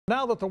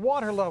Now that the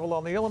water level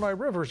on the Illinois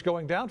River is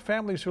going down,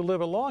 families who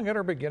live along it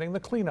are beginning the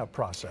cleanup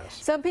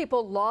process. Some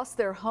people lost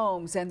their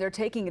homes and they're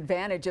taking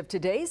advantage of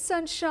today's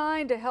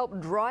sunshine to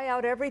help dry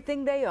out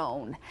everything they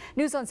own.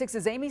 News on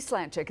 6's Amy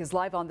Slanchik is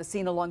live on the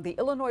scene along the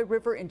Illinois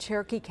River in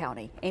Cherokee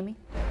County. Amy?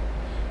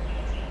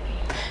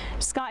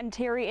 Scott and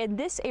Terry, in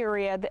this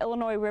area, the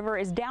Illinois River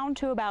is down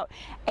to about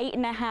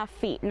 8.5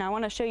 feet. And I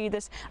want to show you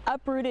this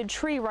uprooted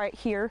tree right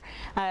here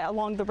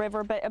along the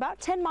river, but about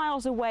 10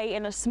 miles away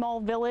in a small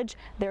village,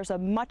 there's a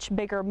much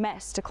bigger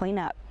mess to clean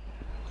up.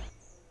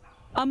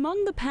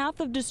 Among the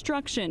path of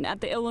destruction at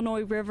the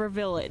Illinois River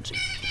Village,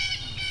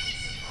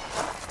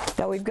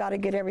 so we've got to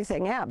get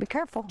everything out. Be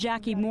careful.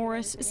 Jackie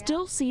Morris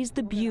still sees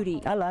the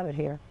beauty. I love it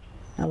here.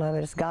 I love it.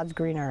 It's God's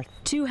green earth.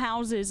 2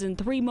 houses and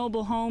 3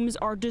 mobile homes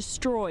are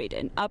destroyed,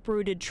 and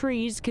uprooted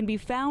trees can be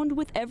found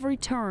with every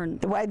turn.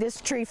 The way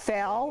this tree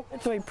fell,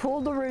 so we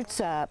pulled the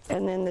roots up,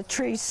 and then the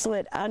tree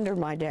slid under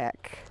my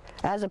deck,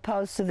 as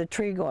opposed to the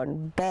tree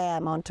going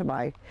bam onto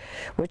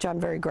which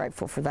I'm very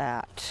grateful for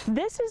that.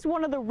 This is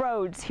one of the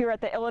roads here at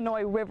the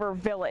Illinois River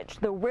Village.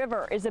 The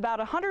river is about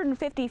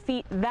 150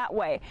 feet that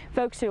way.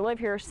 Folks who live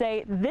here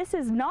say this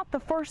is not the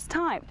first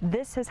time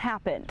this has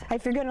happened.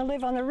 If you're going to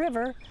live on the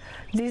river,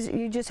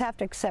 you just have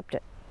to accept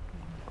it,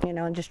 you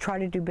know, and just try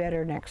to do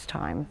better next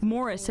time.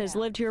 Morris has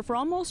lived here for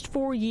almost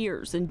 4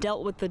 years and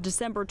dealt with the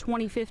December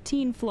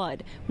 2015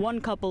 flood. One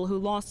couple who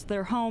lost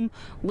their home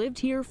lived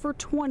here for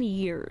 20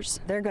 years.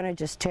 They're going to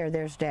just tear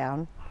theirs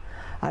down.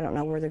 I don't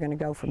know where they're going to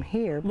go from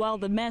here. While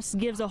the mess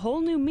gives a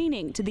whole new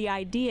meaning to the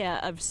idea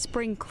of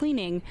spring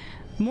cleaning,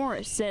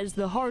 Morris says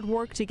the hard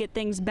work to get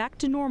things back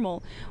to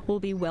normal will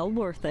be well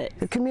worth it.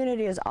 The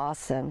community is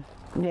awesome.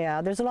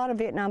 Yeah, there's a lot of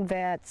Vietnam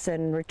vets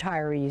and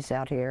retirees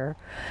out here,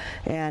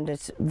 and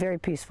it's very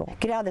peaceful.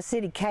 Get out of the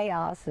city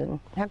chaos, and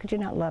how could you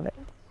not love it?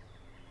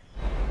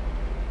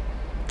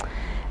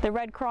 The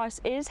Red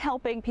Cross is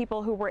helping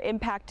people who were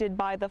impacted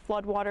by the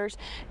floodwaters.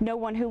 No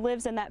one who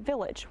lives in that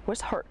village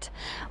was hurt.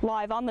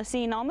 Live on the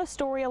scene on the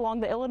story along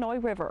the Illinois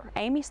River,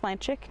 Amy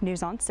Slanchik,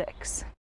 News on 6.